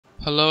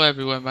Hello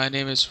everyone, my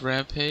name is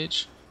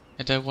Rampage,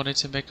 and I wanted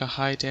to make a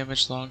high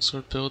damage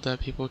longsword build that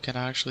people can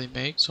actually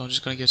make, so I'm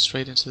just going to get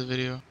straight into the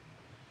video.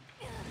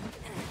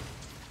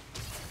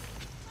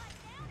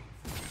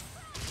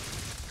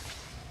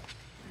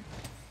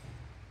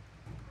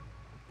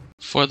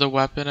 For the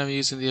weapon, I'm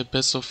using the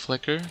Abyssal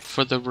Flicker.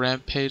 For the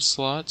Rampage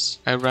slots,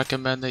 I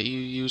recommend that you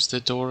use the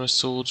Dora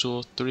Soul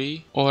Jewel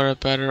 3, or a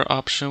better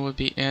option would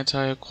be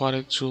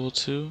Anti-Aquatic Jewel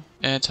 2,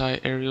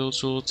 Anti-Aerial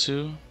Jewel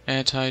 2,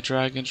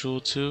 Anti-Dragon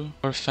Jewel 2,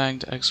 or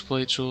Fanged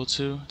Exploit Jewel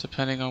 2,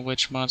 depending on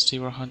which monster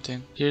you are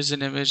hunting. Here's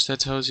an image that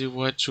tells you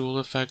what jewel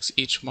affects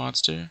each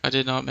monster. I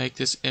did not make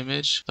this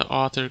image, the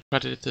author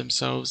credited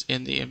themselves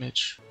in the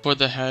image. For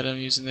the head, I'm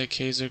using the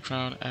Kaiser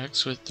Crown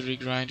X with 3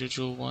 Grinder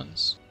Jewel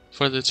 1s.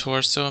 For the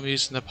torso, I'm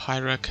using the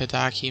Pyra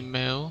Kadaki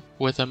Male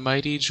with a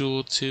Mighty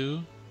Jewel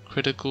 2,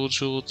 Critical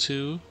Jewel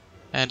 2,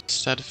 and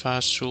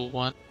Steadfast Jewel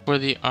 1. For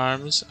the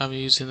arms, I'm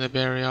using the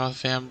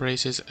Barioth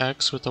Vambraces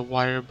X with a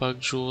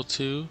Wirebug Jewel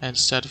 2 and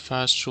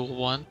Steadfast Jewel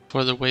 1.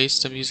 For the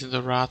waist, I'm using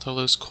the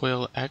Rathalos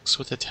Coil X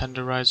with a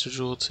Tenderizer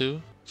Jewel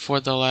 2. For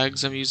the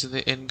legs, I'm using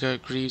the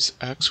Ingot Greaves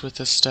X with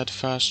a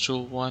Steadfast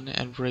Jewel 1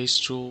 and Brace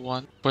Jewel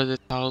 1. For the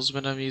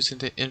talisman, I'm using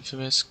the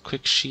infamous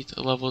Quick Sheath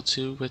level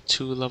 2 with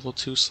 2 level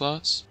 2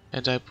 slots.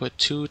 And I put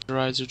 2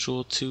 Tenderizer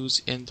Jewel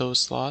 2s in those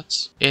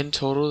slots. In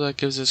total, that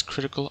gives us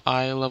Critical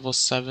Eye level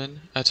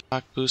 7,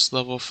 Attack Boost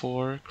level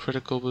 4,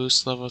 Critical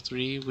Boost level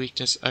 3,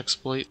 Weakness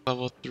Exploit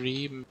level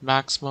 3,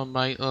 Maximum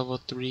Might level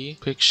 3,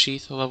 Quick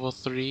Sheath level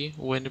 3,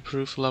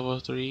 Windproof level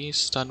 3,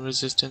 Stun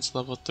Resistance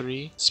level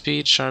 3,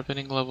 Speed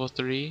Sharpening level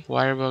 3,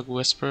 Wirebug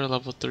Whisper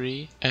level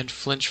 3, and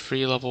Flinch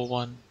Free level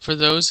 1. For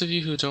those of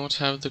you who don't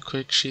have the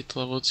Quick Sheath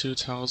level 2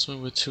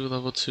 talisman with 2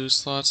 level 2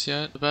 slots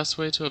yet, the best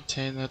way to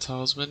obtain that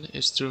talisman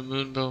is through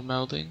Moonbow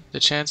melding. The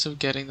chance of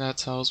getting that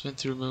talisman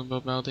through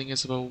Moonbow melding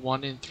is about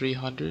 1 in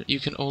 300. You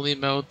can only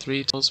meld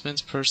 3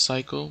 talismans per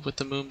cycle with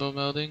the Moonbow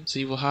melding, so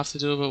you will have to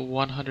do about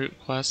 100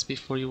 quests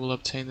before you will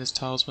obtain this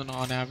talisman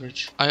on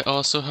average. I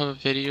also have a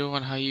video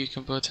on how you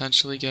can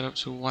potentially get up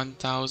to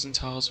 1000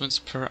 talismans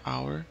per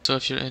hour, so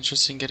if you're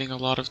interested in getting a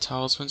lot of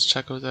talismans,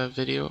 check out that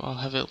video. I'll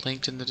have it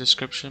linked in the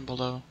description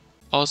below.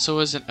 Also,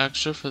 as an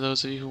extra, for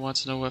those of you who want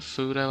to know what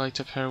food I like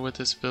to pair with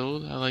this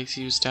build, I like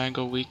to use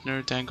Dango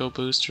Weakener, Dango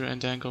Booster,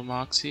 and Dango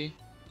Moxie.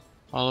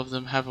 All of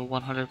them have a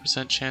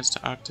 100% chance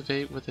to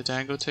activate with a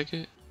Dango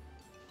ticket.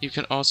 You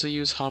can also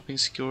use Hopping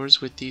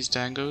Skewers with these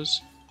Dangos,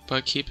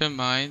 but keep in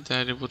mind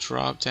that it will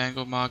drop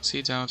Dango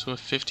Moxie down to a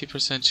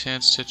 50%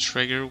 chance to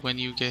trigger when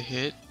you get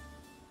hit,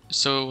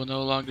 so it will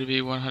no longer be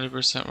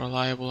 100%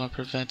 reliable on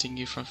preventing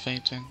you from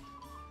fainting.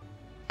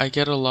 I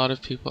get a lot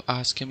of people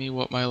asking me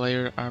what my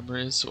layered armor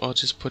is, so I'll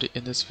just put it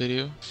in this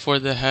video. For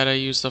the head, I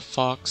use the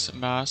Fox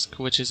Mask,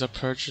 which is a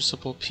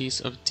purchasable piece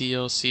of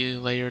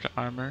DLC layered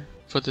armor.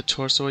 For the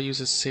torso, I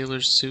use a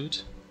Sailor's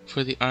Suit.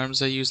 For the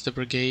arms, I use the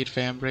Brigade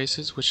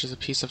Vambraces, which is a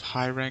piece of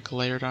high rank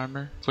layered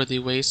armor. For the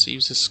waist, I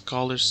use a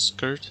Scholar's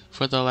Skirt.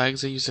 For the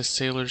legs, I use a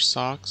Sailor's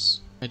Socks,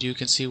 and you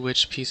can see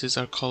which pieces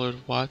are colored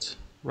what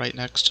right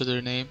next to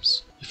their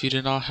names. If you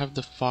do not have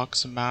the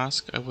Fox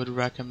Mask, I would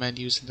recommend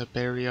using the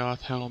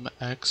Barioth Helm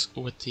X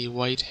with the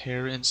white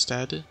hair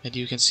instead, and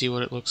you can see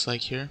what it looks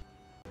like here.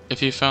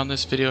 If you found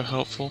this video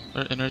helpful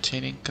or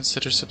entertaining,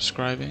 consider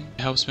subscribing.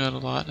 It helps me out a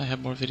lot, and I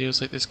have more videos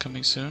like this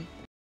coming soon.